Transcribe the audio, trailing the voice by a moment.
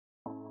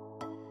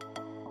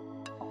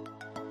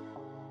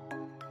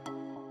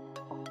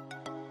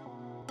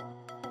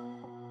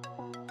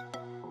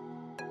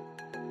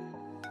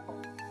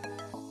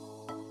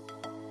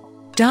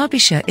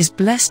Derbyshire is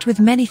blessed with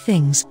many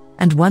things,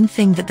 and one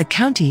thing that the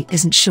county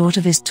isn't short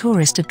of is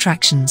tourist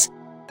attractions.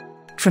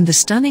 From the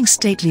stunning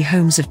stately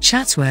homes of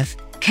Chatsworth,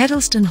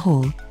 Kedleston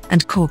Hall,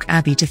 and Calke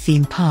Abbey to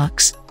theme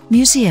parks,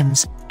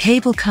 museums,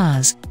 cable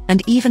cars,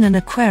 and even an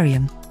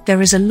aquarium,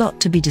 there is a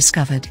lot to be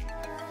discovered.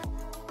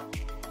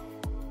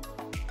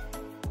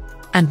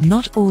 And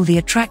not all the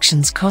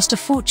attractions cost a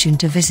fortune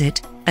to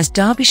visit, as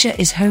Derbyshire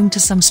is home to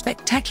some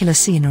spectacular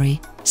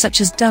scenery,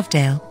 such as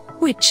Dovedale,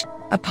 which,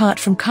 apart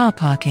from car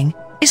parking,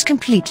 is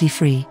completely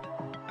free.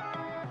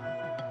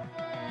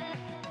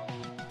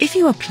 If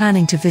you are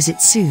planning to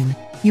visit soon,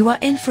 you are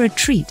in for a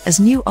treat as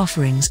new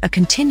offerings are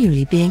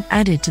continually being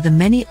added to the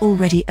many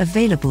already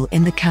available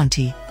in the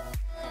county.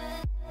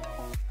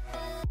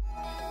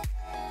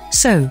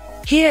 So,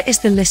 here is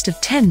the list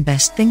of 10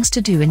 best things to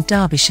do in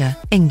Derbyshire,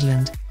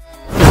 England.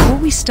 Before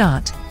we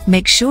start,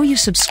 make sure you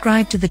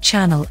subscribe to the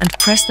channel and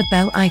press the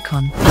bell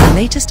icon for the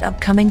latest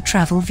upcoming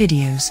travel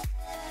videos.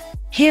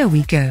 Here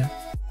we go.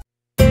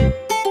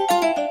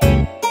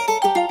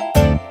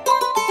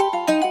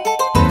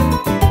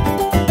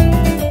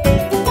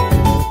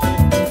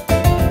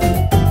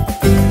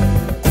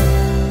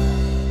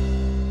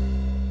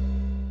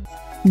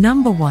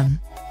 Number 1.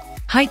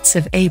 Heights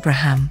of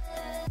Abraham.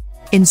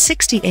 In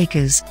 60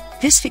 acres,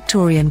 this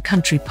Victorian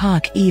country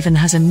park even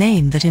has a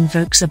name that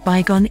invokes a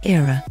bygone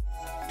era.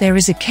 There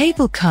is a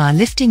cable car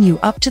lifting you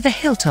up to the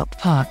hilltop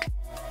park.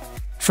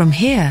 From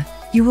here,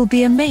 you will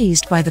be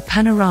amazed by the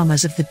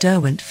panoramas of the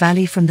Derwent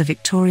Valley from the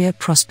Victoria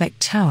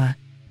Prospect Tower.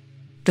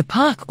 The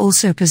park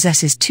also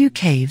possesses 2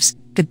 caves,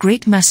 the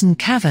Great Masson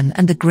Cavern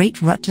and the Great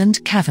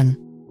Rutland Cavern.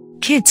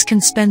 Kids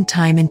can spend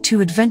time in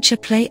 2 adventure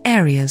play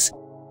areas.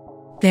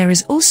 There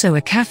is also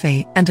a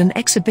cafe and an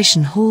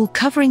exhibition hall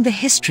covering the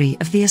history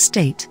of the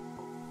estate.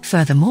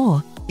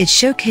 Furthermore, it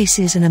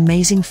showcases an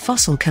amazing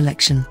fossil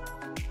collection.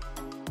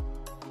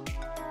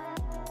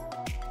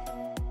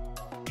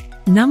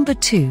 Number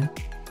 2.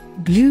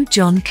 Blue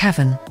John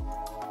Cavern.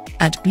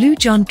 At Blue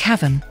John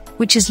Cavern,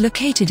 which is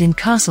located in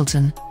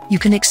Castleton, you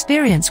can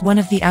experience one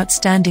of the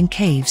outstanding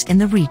caves in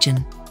the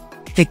region.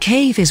 The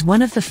cave is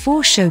one of the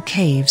 4 show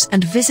caves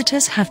and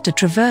visitors have to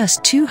traverse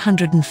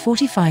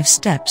 245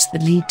 steps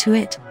that lead to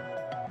it.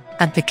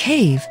 At the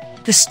cave,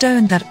 the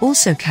stone that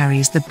also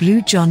carries the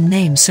Blue John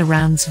name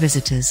surrounds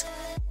visitors.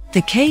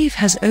 The cave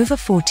has over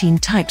 14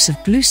 types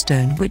of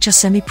bluestone which are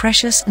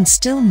semi-precious and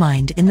still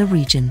mined in the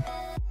region.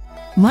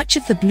 Much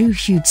of the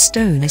blue-hued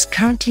stone is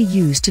currently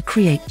used to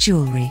create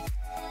jewelry.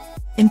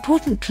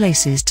 Important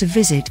places to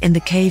visit in the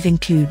cave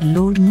include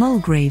Lord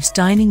Mulgrave's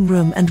dining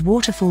room and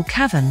waterfall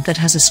cavern that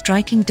has a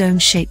striking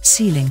dome-shaped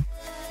ceiling.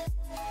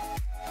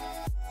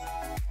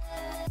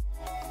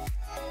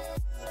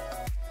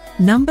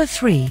 Number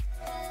 3.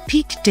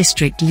 Peak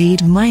District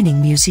Lead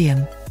Mining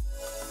Museum.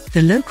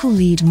 The local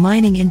lead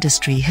mining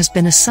industry has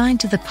been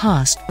assigned to the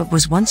past but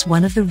was once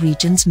one of the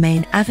region's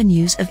main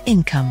avenues of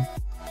income.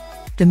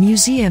 The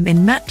museum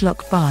in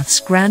Matlock Bath's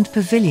Grand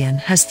Pavilion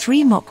has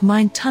 3 mock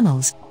mine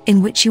tunnels,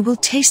 in which you will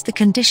taste the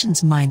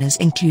conditions miners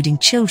including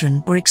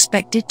children were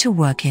expected to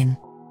work in.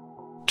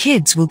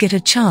 Kids will get a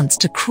chance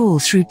to crawl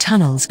through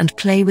tunnels and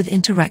play with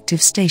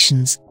interactive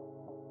stations.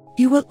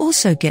 You will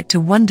also get to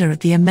wonder at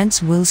the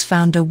immense Wills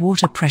Founder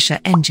water pressure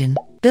engine,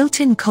 built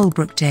in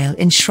Coalbrookdale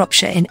in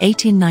Shropshire in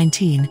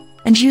 1819,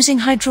 and using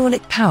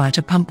hydraulic power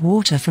to pump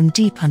water from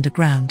deep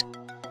underground.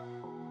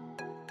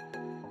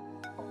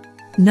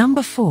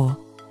 Number 4.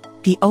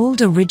 The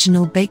Old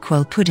Original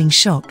Bakewell Pudding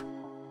Shop.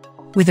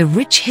 With a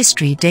rich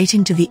history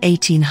dating to the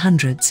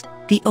 1800s,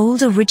 the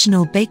Old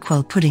Original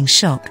Bakewell Pudding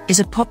Shop is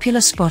a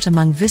popular spot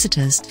among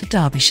visitors to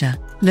Derbyshire.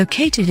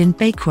 Located in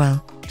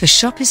Bakewell, the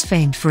shop is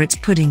famed for its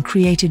pudding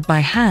created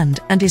by hand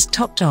and is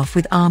topped off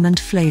with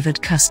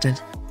almond-flavoured custard.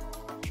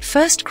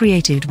 First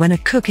created when a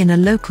cook in a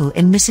local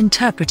inn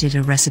misinterpreted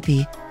a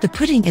recipe, the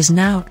pudding is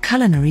now a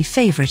culinary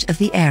favourite of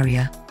the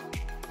area.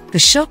 The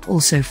shop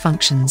also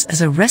functions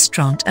as a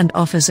restaurant and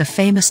offers a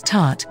famous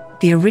tart,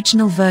 the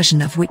original version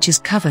of which is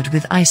covered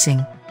with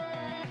icing.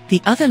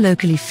 The other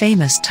locally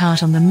famous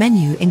tart on the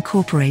menu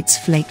incorporates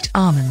flaked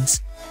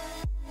almonds.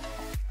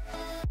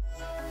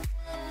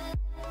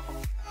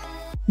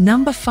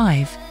 Number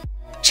 5.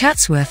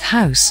 Chatsworth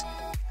House.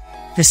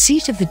 The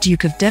seat of the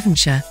Duke of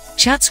Devonshire,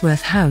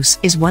 Chatsworth House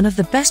is one of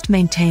the best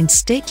maintained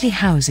stately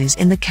houses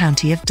in the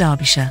county of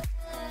Derbyshire.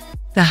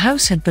 The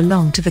house had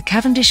belonged to the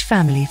Cavendish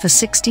family for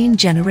 16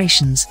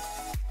 generations.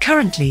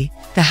 Currently,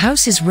 the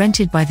house is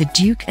rented by the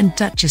Duke and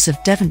Duchess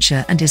of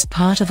Devonshire and is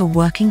part of a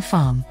working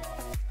farm.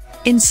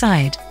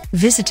 Inside,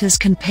 visitors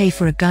can pay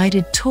for a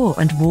guided tour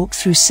and walk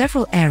through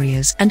several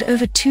areas and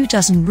over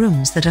 24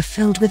 rooms that are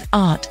filled with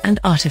art and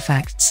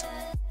artifacts.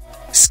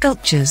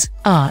 Sculptures,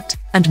 art,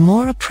 and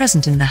more are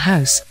present in the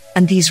house,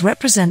 and these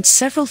represent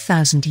several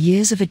thousand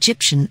years of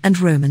Egyptian and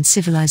Roman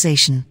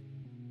civilization.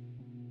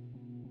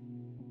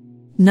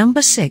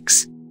 Number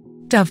 6.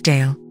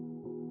 Dovedale.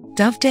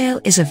 Dovedale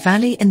is a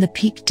valley in the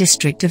Peak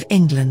District of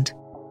England.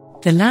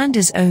 The land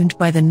is owned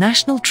by the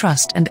National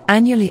Trust and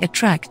annually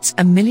attracts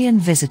 1 million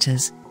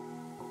visitors.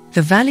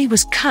 The valley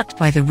was cut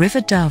by the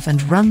River Dove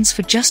and runs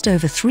for just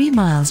over 3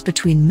 miles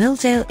between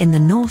Milldale in the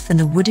north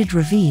and a wooded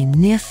ravine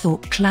near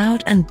Thorpe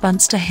Cloud and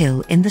Bunster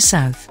Hill in the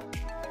south.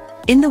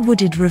 In the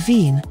wooded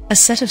ravine, a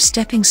set of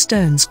stepping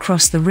stones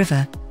cross the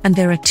river, and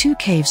there are 2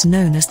 caves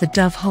known as the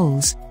Dove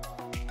Holes.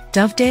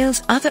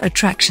 Dovedale's other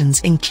attractions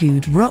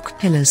include rock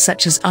pillars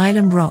such as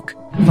Island Rock,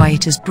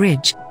 Vieta's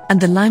Bridge, and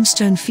the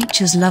limestone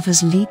features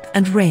Lover's Leap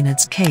and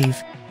Reynard's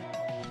Cave.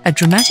 A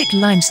dramatic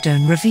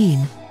limestone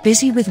ravine,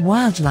 busy with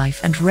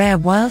wildlife and rare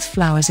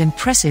wildflowers,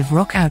 impressive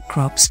rock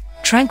outcrops,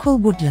 tranquil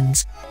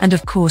woodlands, and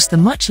of course the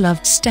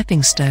much-loved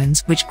stepping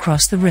stones which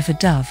cross the River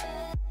Dove.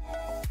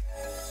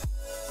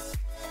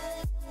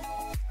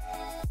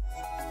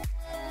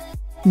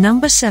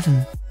 Number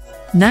 7.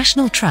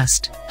 National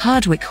Trust,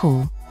 Hardwick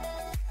Hall.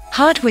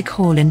 Hardwick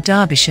Hall in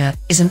Derbyshire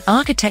is an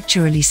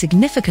architecturally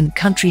significant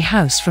country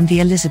house from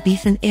the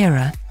Elizabethan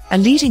era, a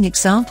leading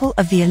example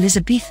of the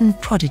Elizabethan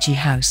prodigy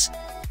house.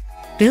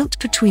 Built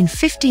between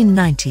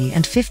 1590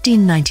 and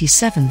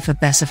 1597 for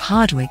Bess of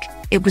Hardwick,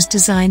 it was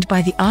designed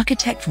by the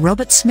architect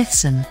Robert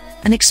Smithson,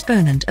 an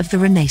exponent of the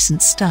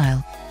Renaissance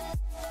style.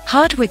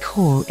 Hardwick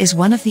Hall is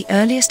one of the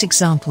earliest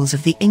examples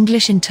of the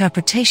English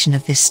interpretation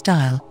of this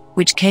style,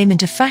 which came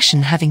into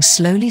fashion having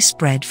slowly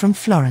spread from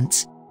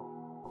Florence.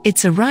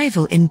 Its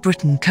arrival in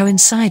Britain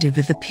coincided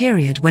with the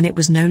period when it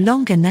was no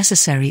longer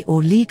necessary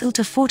or legal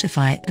to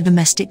fortify a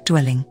domestic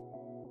dwelling.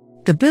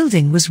 The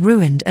building was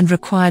ruined and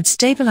required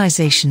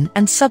stabilization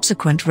and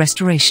subsequent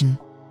restoration.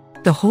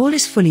 The hall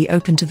is fully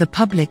open to the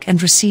public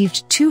and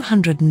received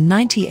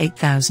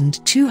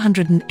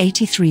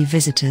 298,283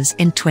 visitors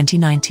in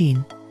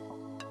 2019.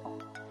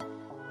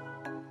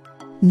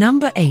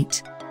 Number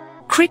 8.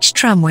 Critch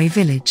Tramway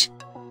Village.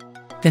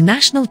 The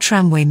National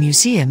Tramway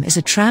Museum is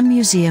a tram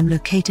museum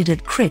located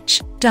at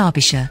Critch,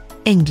 Derbyshire,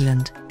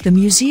 England. The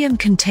museum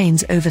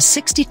contains over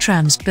 60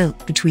 trams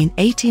built between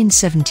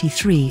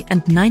 1873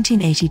 and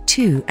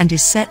 1982 and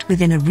is set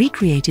within a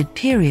recreated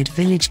period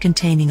village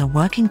containing a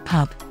working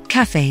pub,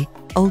 cafe,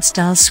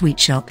 old-style sweet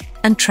shop,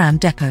 and tram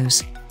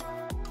depots.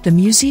 The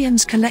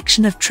museum's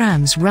collection of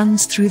trams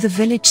runs through the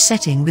village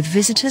setting with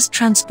visitors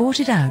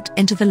transported out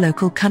into the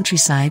local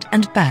countryside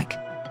and back.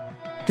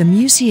 The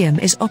museum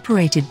is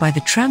operated by the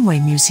Tramway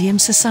Museum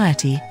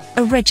Society,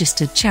 a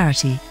registered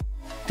charity.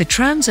 The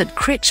trams at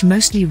Critch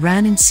mostly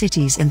ran in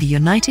cities in the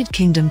United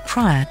Kingdom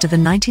prior to the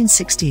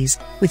 1960s,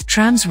 with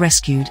trams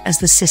rescued as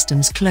the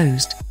systems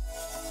closed.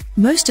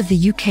 Most of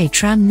the UK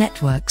tram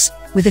networks,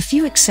 with a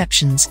few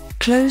exceptions,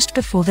 closed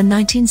before the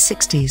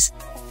 1960s.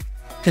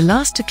 The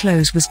last to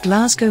close was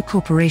Glasgow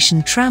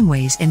Corporation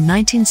Tramways in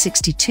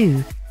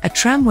 1962, a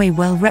tramway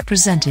well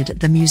represented at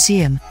the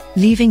museum,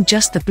 leaving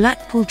just the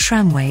Blackpool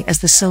Tramway as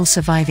the sole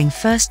surviving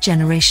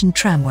first-generation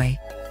tramway.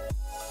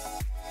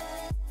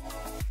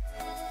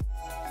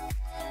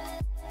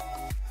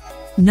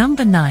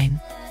 Number 9.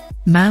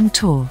 Mam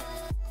Tor.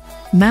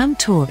 Mam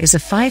Tor is a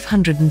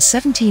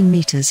 517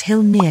 metres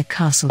hill near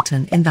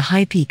Castleton in the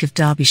High Peak of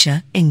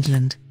Derbyshire,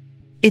 England.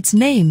 Its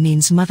name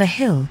means Mother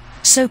Hill,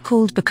 so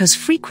called because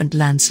frequent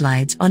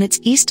landslides on its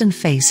eastern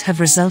face have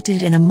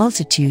resulted in a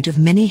multitude of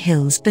mini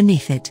hills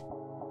beneath it.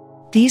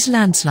 These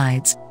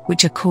landslides,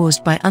 which are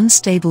caused by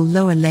unstable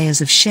lower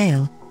layers of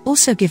shale,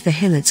 also give the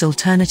hill its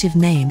alternative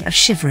name of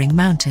Shivering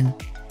Mountain.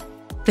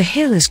 The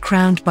hill is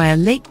crowned by a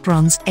late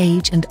Bronze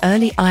Age and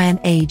early Iron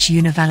Age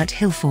univalate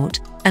hill fort,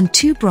 and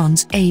 2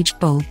 Bronze Age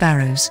bowl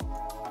barrows.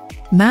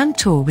 Mam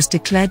Tor was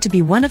declared to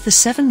be one of the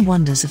 7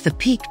 wonders of the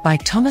peak by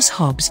Thomas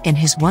Hobbes in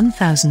his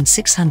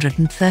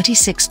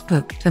 1636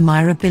 book The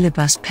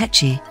Mirabilibus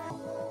Pecci.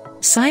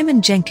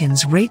 Simon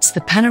Jenkins rates the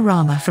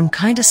panorama from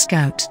Kinder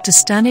Scout to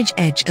Stanage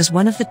Edge as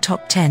one of the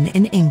top 10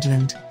 in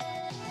England.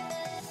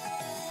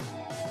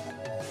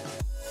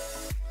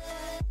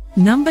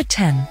 Number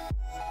 10.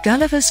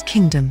 Gulliver's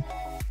Kingdom.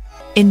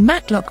 In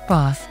Matlock,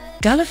 Bath,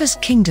 Gulliver's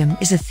Kingdom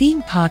is a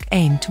theme park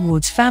aimed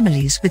towards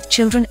families with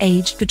children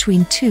aged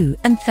between 2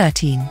 and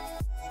 13.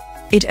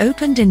 It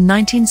opened in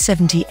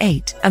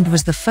 1978 and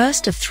was the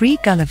first of 3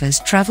 Gulliver's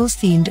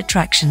Travels-themed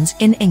attractions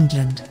in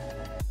England.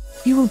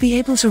 You will be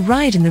able to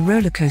ride in the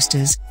roller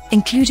coasters,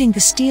 including the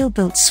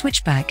steel-built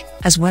Switchback,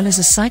 as well as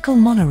a cycle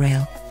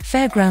monorail,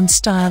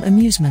 fairground-style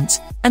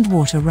amusements, and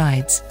water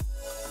rides.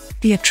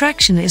 The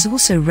attraction is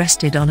also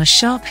rested on a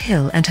sharp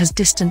hill and has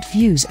distant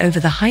views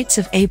over the heights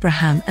of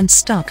Abraham and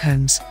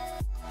Starkholmes.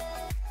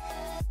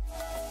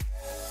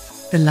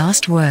 The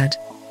last word.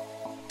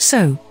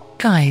 So,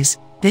 guys,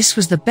 this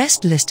was the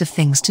best list of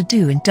things to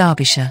do in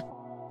Derbyshire.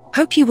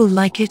 Hope you will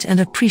like it and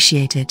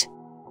appreciate it.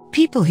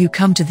 People who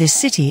come to this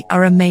city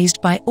are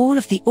amazed by all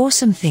of the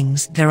awesome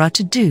things there are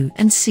to do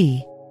and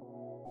see.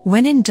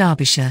 When in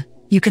Derbyshire,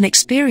 you can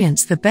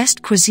experience the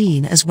best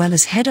cuisine as well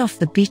as head off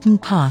the beaten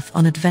path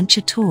on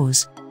adventure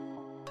tours.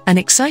 An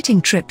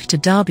exciting trip to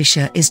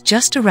Derbyshire is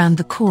just around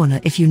the corner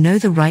if you know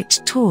the right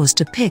tours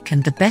to pick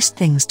and the best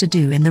things to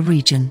do in the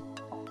region.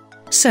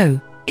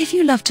 So, if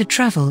you love to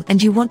travel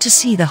and you want to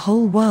see the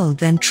whole world,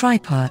 then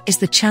Tripar is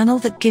the channel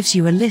that gives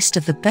you a list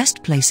of the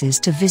best places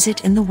to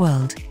visit in the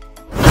world.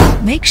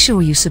 Make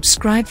sure you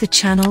subscribe the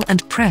channel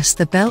and press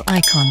the bell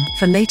icon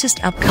for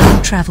latest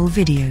upcoming travel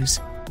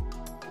videos.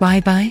 Bye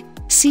bye,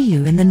 see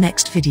you in the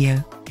next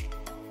video.